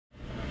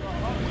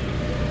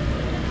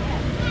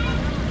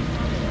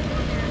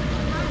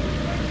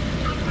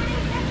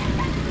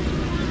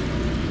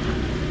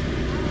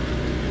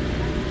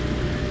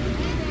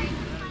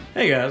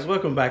Hey guys,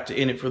 welcome back to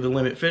In It for the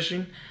Limit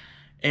Fishing.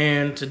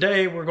 And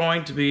today we're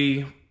going to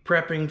be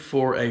prepping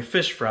for a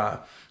fish fry.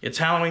 It's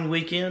Halloween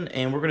weekend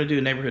and we're going to do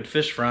a neighborhood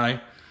fish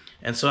fry.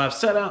 And so I've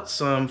set out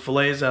some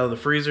fillets out of the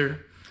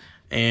freezer.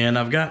 And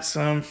I've got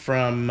some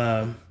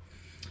from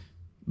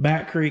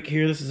Back Creek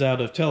here. This is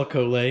out of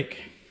Tellico Lake.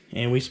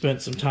 And we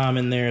spent some time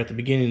in there at the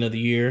beginning of the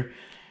year.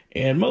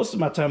 And most of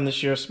my time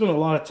this year, I spent a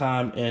lot of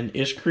time in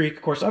Ish Creek.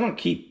 Of course, I don't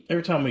keep,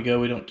 every time we go,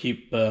 we don't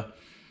keep the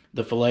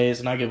fillets.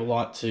 And I give a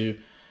lot to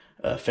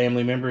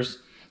family members.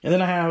 And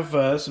then I have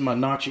this is my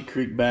Notchy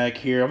Creek bag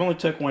here. I've only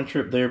took one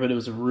trip there, but it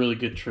was a really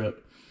good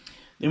trip.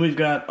 Then we've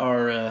got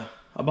our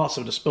I bought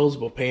some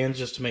disposable pans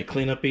just to make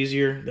cleanup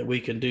easier, that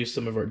we can do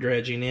some of our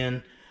dredging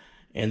in,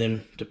 and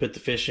then to put the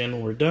fish in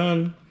when we're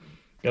done.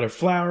 Got our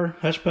flour,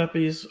 hush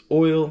puppies,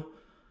 oil.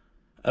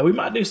 We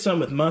might do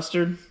some with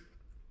mustard.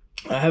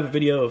 I have a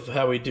video of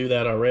how we do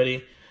that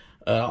already.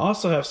 I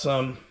also have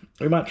some,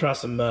 we might try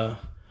some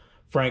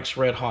Frank's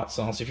Red Hot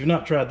sauce. If you've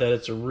not tried that,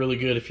 it's a really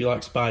good if you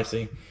like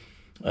spicy.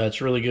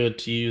 It's really good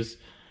to use.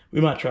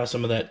 We might try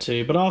some of that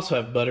too. But I also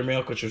have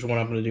buttermilk, which is what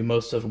I'm going to do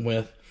most of them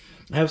with.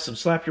 I have some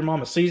Slap Yo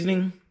Momma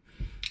seasoning.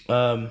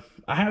 I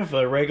have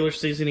a regular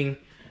seasoning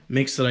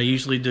mix that I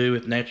usually do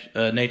with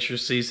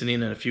nature's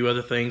seasoning and a few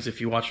other things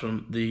if you watch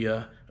from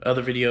the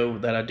other video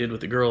that I did with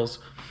the girls.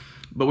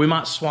 But we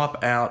might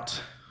swap out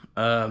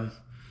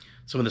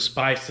some of the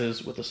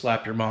spices with the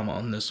Slap Your Mama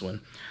on this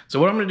one. So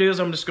what I'm going to do is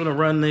I'm just going to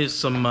run these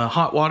some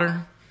hot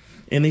water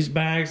in these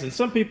bags. And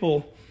some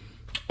people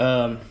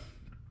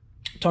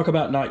talk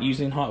about not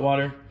using hot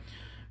water.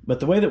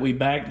 But the way that we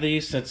bag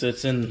these, since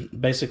it's in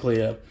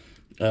basically a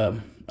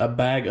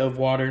bag of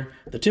water,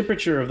 the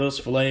temperature of those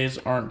fillets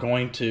aren't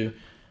going to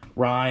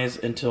rise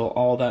until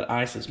all that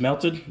ice is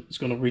melted. It's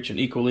going to reach an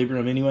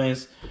equilibrium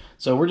anyways.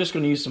 So we're just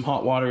going to use some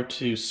hot water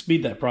to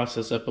speed that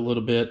process up a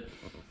little bit.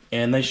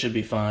 And they should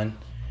be fine.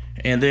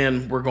 And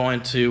then we're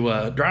going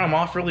to dry them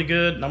off really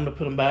good, and I'm going to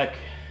put them back.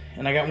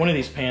 And I got one of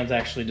these pans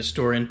actually to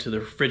store into the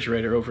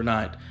refrigerator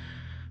overnight.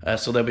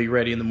 So they'll be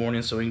ready in the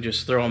morning, so we can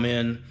just throw them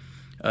in,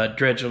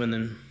 dredge them, and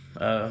then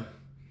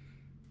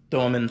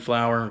throw them in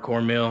flour and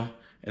cornmeal,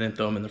 and then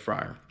throw them in the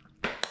fryer.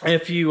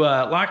 If you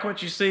like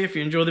what you see, if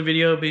you enjoy the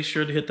video, be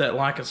sure to hit that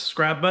like and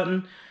subscribe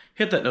button.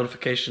 Hit that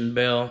notification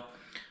bell.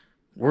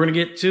 We're going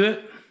to get to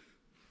it.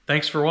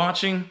 Thanks for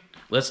watching.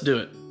 Let's do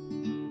it.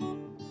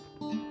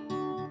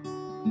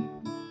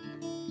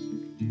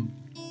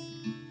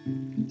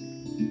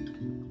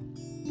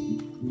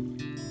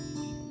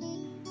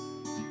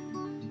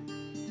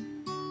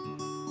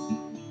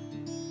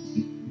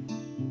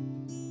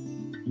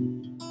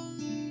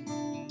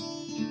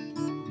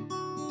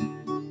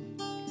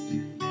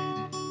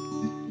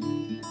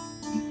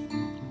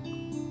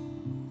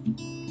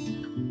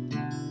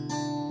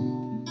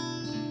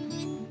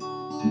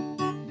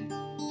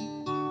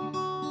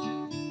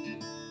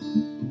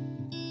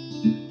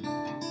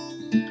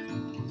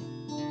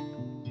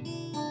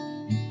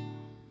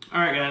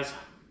 Alright guys,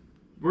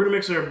 we're going to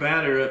mix our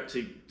batter up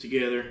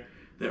together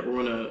that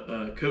we're going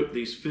to coat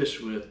these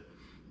fish with.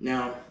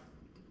 Now,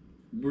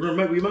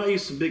 we might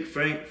use some big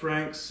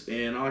Franks,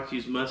 and I like to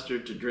use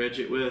mustard to dredge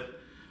it with.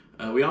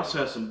 We also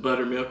have some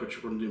buttermilk,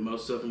 which we're going to do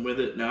most of them with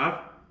it.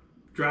 Now,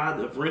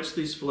 I've rinsed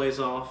these fillets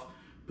off,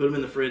 put them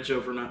in the fridge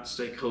overnight to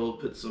stay cold,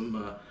 put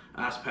some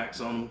ice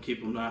packs on them, keep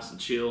them nice and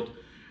chilled.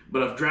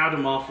 But I've dried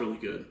them off really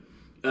good.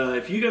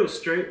 If you go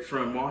straight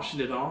from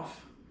washing it off,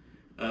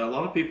 a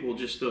lot of people will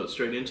just throw it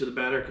straight into the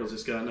batter because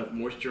it's got enough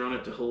moisture on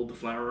it to hold the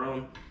flour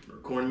on, or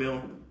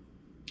cornmeal.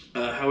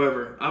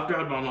 However, I've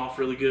dried mine off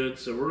really good,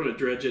 so we're going to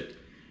dredge it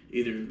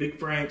either in Big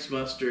Frank's,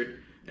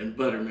 mustard, and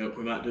buttermilk.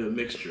 We might do a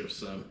mixture of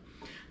some.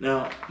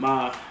 Now,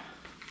 my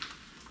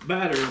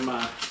batter,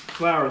 my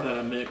flour that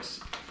I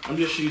mix, I'm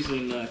just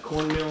using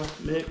cornmeal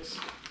mix.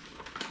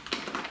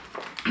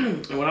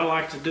 And what I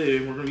like to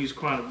do, we're going to use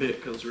quite a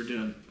bit because we're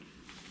doing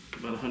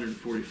about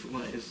 140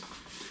 fillets.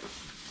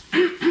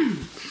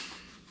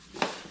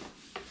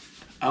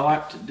 I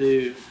like to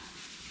do,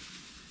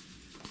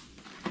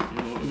 you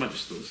know, we might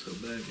just throw this whole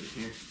bag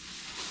in here.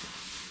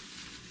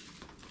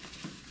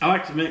 I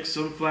like to mix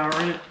some flour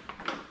in it.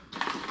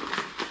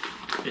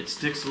 It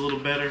sticks a little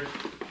better.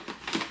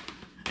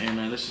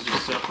 And this is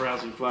just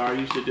self-rising flour. I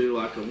usually do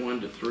like a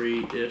 1 to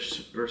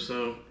 3-ish or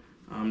so.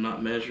 I'm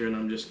not measuring,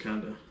 I'm just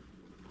kind of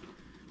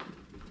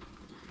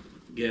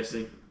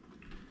guessing.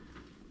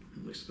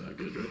 Looks about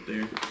good right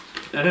there.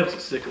 That helps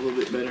it stick a little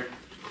bit better.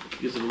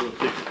 Gives it a little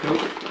thicker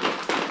coat.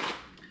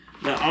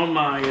 Now on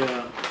my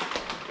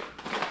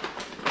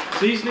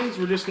seasonings,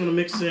 we're just going to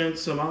mix in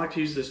some, I like to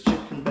use this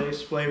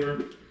chicken-based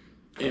flavor.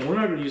 And we're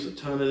not going to use a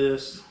ton of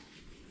this.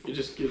 It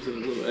just gives it a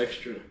little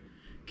extra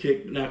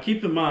kick. Now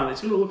keep in mind, it's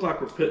going to look like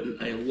we're putting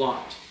a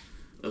lot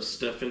of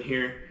stuff in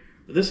here.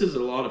 But this is a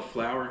lot of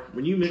flour.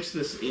 When you mix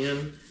this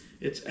in,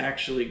 it's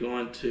actually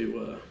going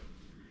to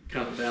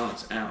kind of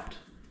balance out.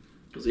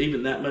 Because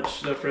even that much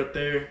stuff right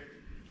there,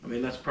 I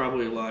mean, that's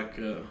probably like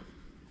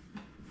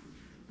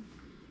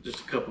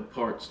just a couple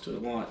parts to a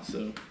lot,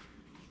 so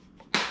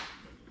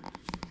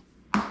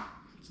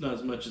it's not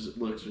as much as it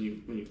looks when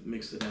you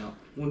mix it out.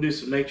 I'm gonna do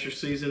some nature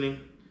seasoning.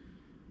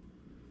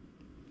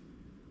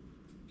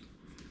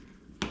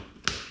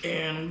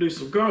 And I'm gonna do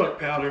some garlic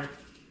powder.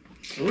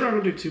 And we're not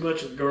gonna do too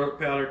much of the garlic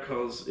powder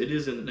because it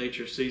is in the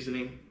nature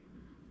seasoning.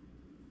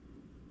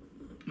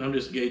 And I'm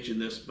just gauging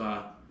this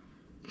by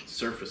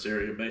surface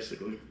area,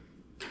 basically.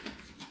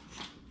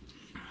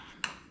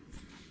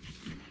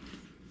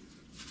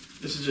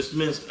 This is just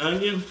minced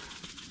onion.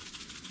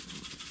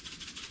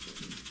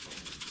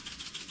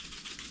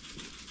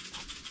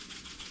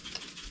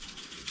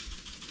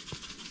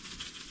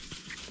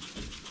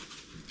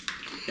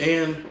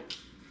 And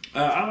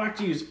I like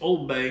to use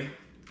Old Bay.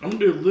 I'm gonna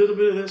do a little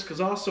bit of this because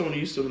I also want to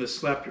use some of this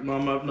Slap Yo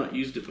Momma. I've not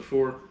used it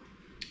before,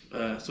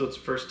 so it's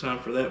the first time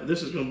for that. But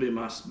this is gonna be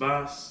my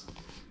spice.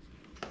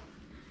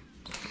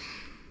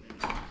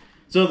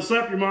 So the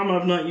Slap Yo Momma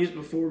I've not used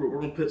before, but we're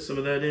gonna put some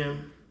of that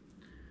in.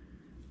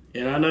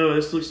 And I know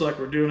this looks like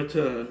we're doing a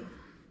ton,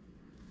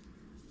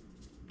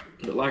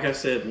 but like I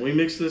said, when we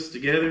mix this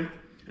together,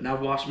 and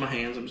I've washed my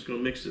hands, I'm just gonna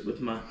mix it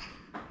with my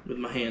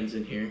hands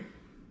in here.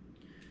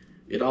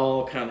 It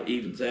all kind of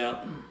evens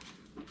out,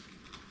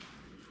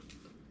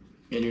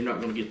 and you're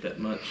not gonna get that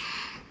much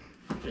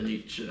in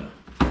each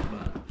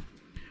bite.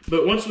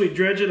 But once we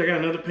dredge it, I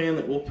got another pan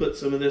that we'll put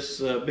some of this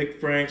Big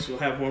Frank's. We'll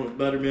have one with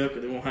buttermilk,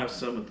 and then we'll have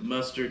some with the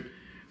mustard.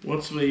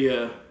 Once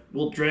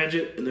we'll dredge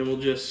it, and then we'll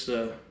just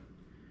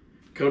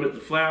coat it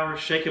with flour,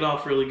 shake it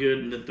off really good,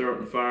 and then throw it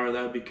in the fire.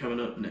 That'll be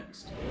coming up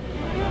next.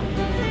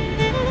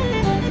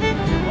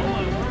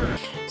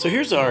 So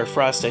here's our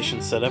fry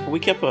station set up. We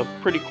kept a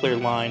pretty clear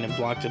line and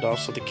blocked it off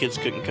so the kids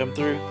couldn't come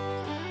through.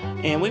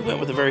 And we went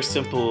with a very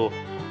simple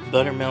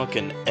buttermilk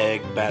and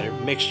egg batter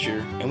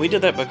mixture. And we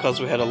did that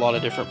because we had a lot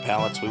of different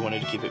palettes. We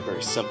wanted to keep it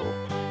very simple.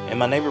 And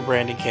my neighbor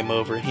Brandon came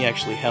over. He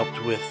actually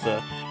helped with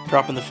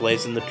dropping the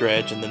fillets in the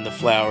dredge and then the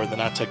flour.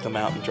 Then I took them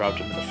out and dropped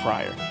them in the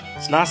fryer.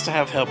 It's nice to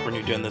have help when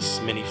you're doing this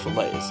mini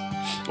fillets.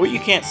 What you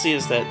can't see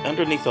is that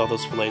underneath all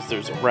those fillets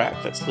there's a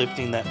rack that's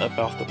lifting that up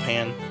off the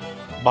pan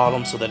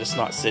bottom so that it's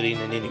not sitting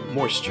in any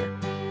moisture.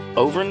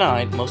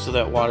 Overnight, most of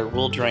that water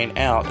will drain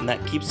out, and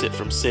that keeps it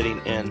from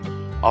sitting in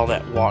all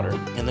that water.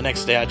 And the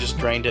next day I just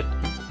drained it,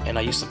 and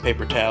I used some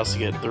paper towels to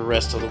get the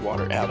rest of the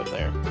water out of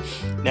there.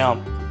 Now,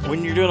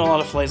 when you're doing a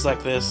lot of fillets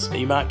like this,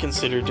 you might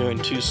consider doing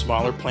 2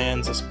 smaller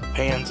pans,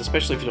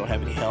 especially if you don't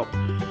have any help.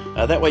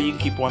 That way you can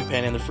keep one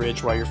pan in the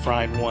fridge while you're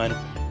frying one,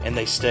 and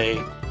they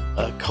stay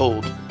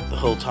cold the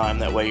whole time.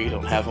 That way you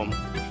don't have them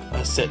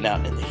sitting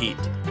out in the heat.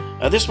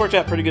 This worked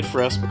out pretty good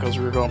for us because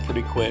we were going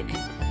pretty quick.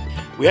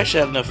 We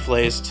actually had enough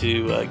fillets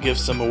to give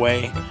some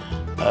away,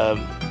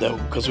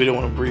 because we don't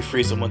want to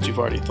refreeze them once you've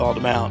already thawed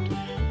them out.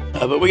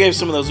 But we gave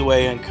some of those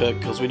away uncooked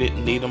because we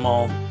didn't need them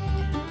all,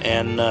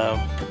 and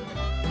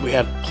we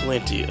had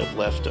plenty of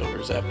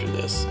leftovers after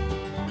this.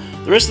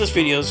 The rest of this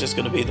video is just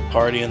going to be the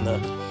party and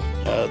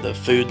the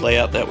food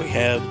layout that we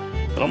had,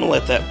 but I'm going to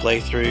let that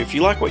play through. If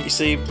you like what you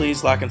see,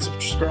 please like and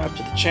subscribe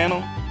to the channel,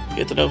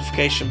 hit the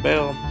notification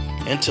bell.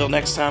 Until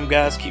next time,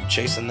 guys, keep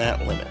chasing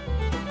that limit.